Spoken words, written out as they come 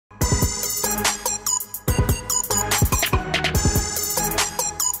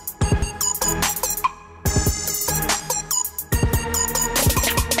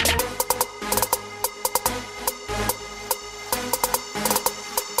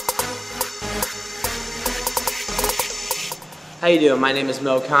How you doing? My name is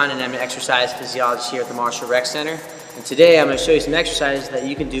Mo Khan and I'm an exercise physiologist here at the Marshall Rec Center. And today I'm going to show you some exercises that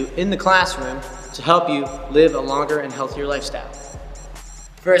you can do in the classroom to help you live a longer and healthier lifestyle.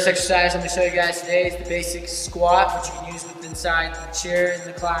 First exercise I'm going to show you guys today is the basic squat, which you can use with inside the chair in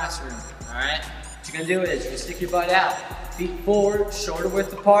the classroom. Alright? What you're going to do is you're going to stick your butt out, feet forward, shoulder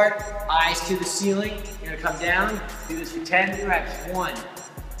width apart, eyes to the ceiling. You're going to come down, do this for 10 reps. 1,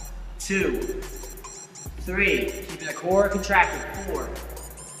 2, 3, keeping the core contracted. 4,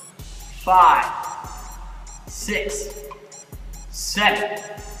 5, 6, 7,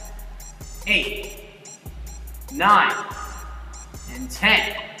 8, 9, and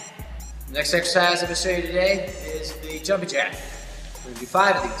 10. The next exercise I'm going to show you today is the jumping jack. We're going to do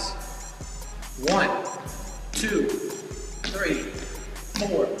 5 of these. 1, 2, 3,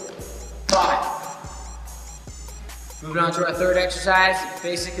 4, 5. Moving on to our third exercise,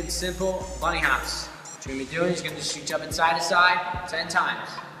 basic and simple bunny hops. What you're going to be doing is you're going to just jump inside to side 10 times.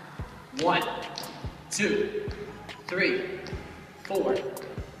 1, 2, 3, 4,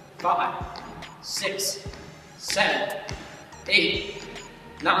 5, 6, 7, 8,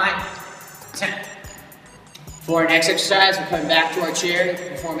 9, 10. For our next exercise, we're coming back to our chair,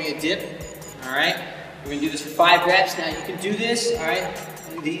 performing a dip. Alright? We're going to do this for 5 reps. Now you can do this, alright,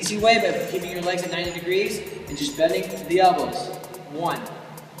 the easy way by keeping your legs at 90 degrees and just bending the elbows. 1,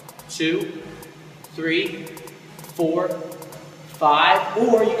 2, 3, 4, 5,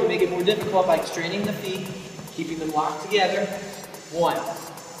 or you can make it more difficult by straining the feet, keeping them locked together. 1,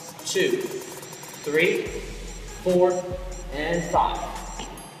 2, 3, 4, and 5.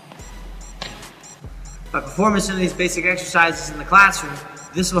 By performing some of these basic exercises in the classroom,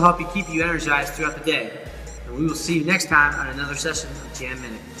 this will help you keep you energized throughout the day. And we will see you next time on another session of Jam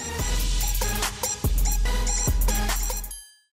Minute.